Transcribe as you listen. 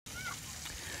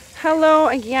Hello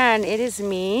again, it is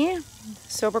me,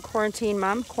 sober quarantine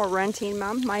mom,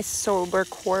 my sober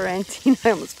quarantine, I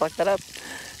almost fucked that up,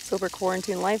 sober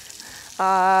quarantine life.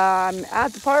 I'm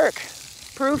at the park,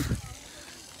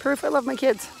 proof I love my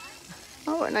kids.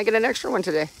 Oh, and I get an extra one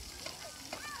today.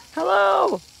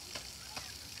 Hello,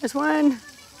 there's one,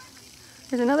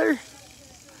 there's another,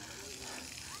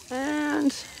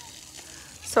 and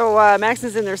so Max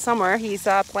is in there somewhere. He's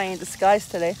playing disguise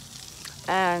today,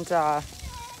 and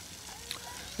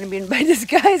I'm being by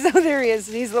disguise. Oh, there he is.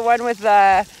 He's the one with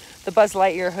the Buzz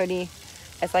Lightyear hoodie.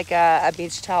 It's like a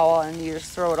beach towel, and you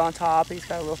just throw it on top. He's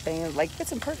got a little thing. Like,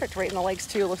 fits him perfect right in the legs,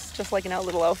 too. Looks just like an out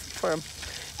little outfit for him.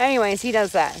 Anyways, he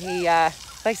does that. He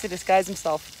likes to disguise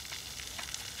himself.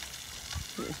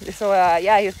 So,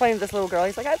 yeah, he was playing with this little girl.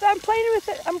 He's like, I'm playing with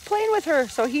it. I'm playing with her.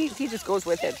 So he just goes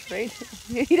with it, right?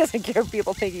 He doesn't care if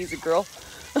people think he's a girl.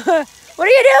 What are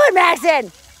you doing,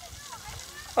 Maxon?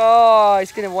 Oh,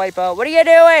 he's going to wipe out. What are you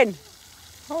doing?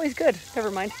 Oh, he's good. Never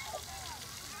mind.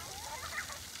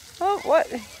 Oh, what?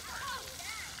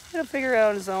 He'll figure it out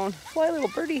on his own. Fly, little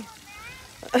birdie.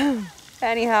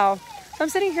 Anyhow, so I'm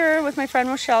sitting here with my friend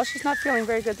Rochelle. She's not feeling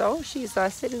very good, though. She's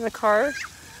sitting in the car.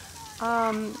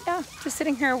 Yeah, just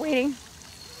sitting here waiting.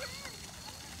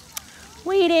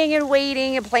 Waiting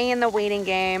and playing the waiting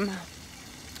game.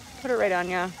 Put it right on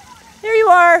you. There you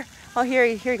are. Oh, here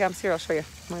he comes. Here, I'll show you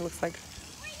what it looks like.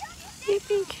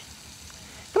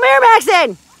 Come here,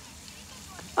 Maxon.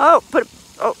 Oh,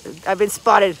 I've been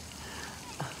spotted.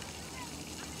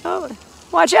 Oh,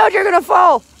 watch out, you're gonna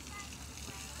fall.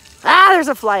 Ah, there's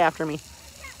a fly after me.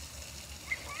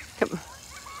 Come,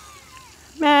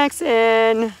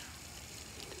 Maxon.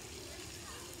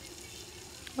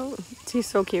 Oh, he's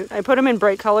so cute. I put him in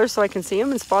bright colors so I can see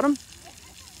him and spot him.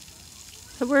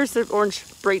 So where's the orange,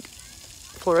 bright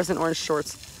fluorescent orange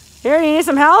shorts? Here, you need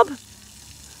some help?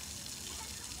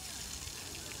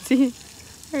 See,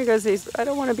 there he goes. I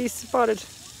don't want to be spotted.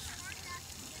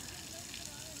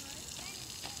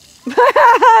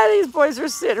 These boys are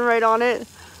sitting right on it.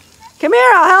 Come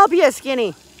here, I'll help you,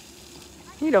 Skinny.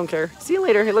 You don't care. See you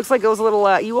later. It looks like those little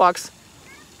Ewoks.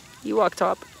 Ewok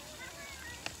top.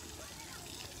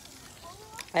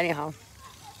 Anyhow.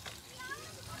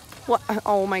 What?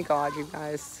 Oh my God, you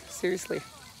guys. Seriously.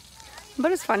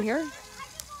 But it's fun here.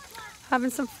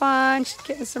 Having some fun. Just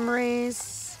getting some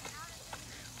rays.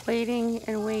 Waiting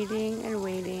and waiting and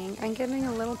waiting. I'm getting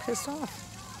a little pissed off.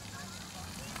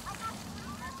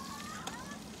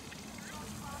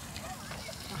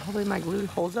 Hopefully my glue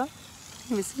holds up.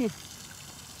 Let me see.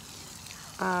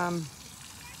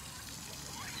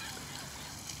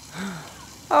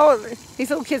 Oh, these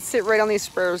little kids sit right on these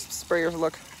sprayers.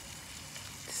 Look.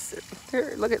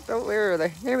 There, look at. Oh, where are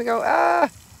they? There we go. Ah,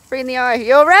 right in the eye.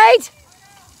 You all right?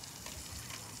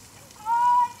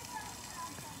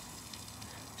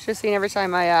 Should have seen every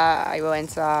time I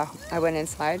went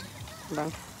inside. Hold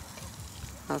on.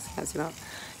 I can't zoom out.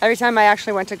 Every time I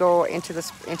actually went to go into the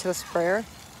sprayer,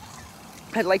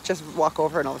 I'd like just walk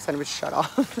over and all of a sudden it would shut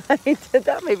off. I did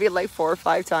that maybe like 4 or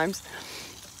 5 times.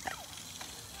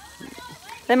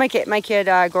 Then my kid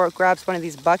grabs one of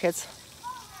these buckets,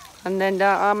 and then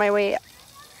on my way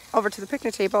over to the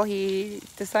picnic table, he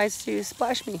decides to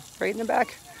splash me right in the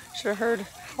back. Should have heard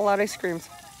how loud I screamed.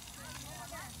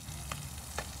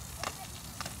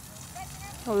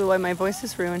 Oh, why my voice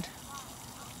is ruined.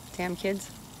 Damn kids.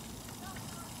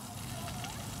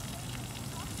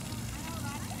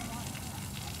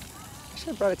 I should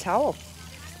have brought a towel,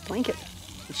 a blanket,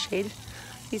 and shade.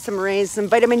 Need some rays, some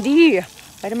vitamin D.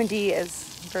 Vitamin D is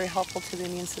very helpful to the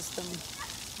immune system.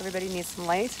 Everybody needs some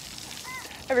light.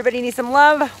 Everybody needs some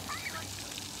love.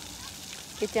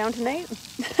 Get down tonight.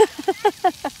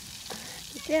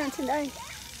 Get down tonight.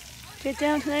 Get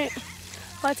down tonight.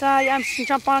 Let's yeah, I'm just gonna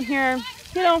jump on here.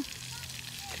 You know,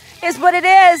 is what it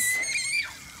is.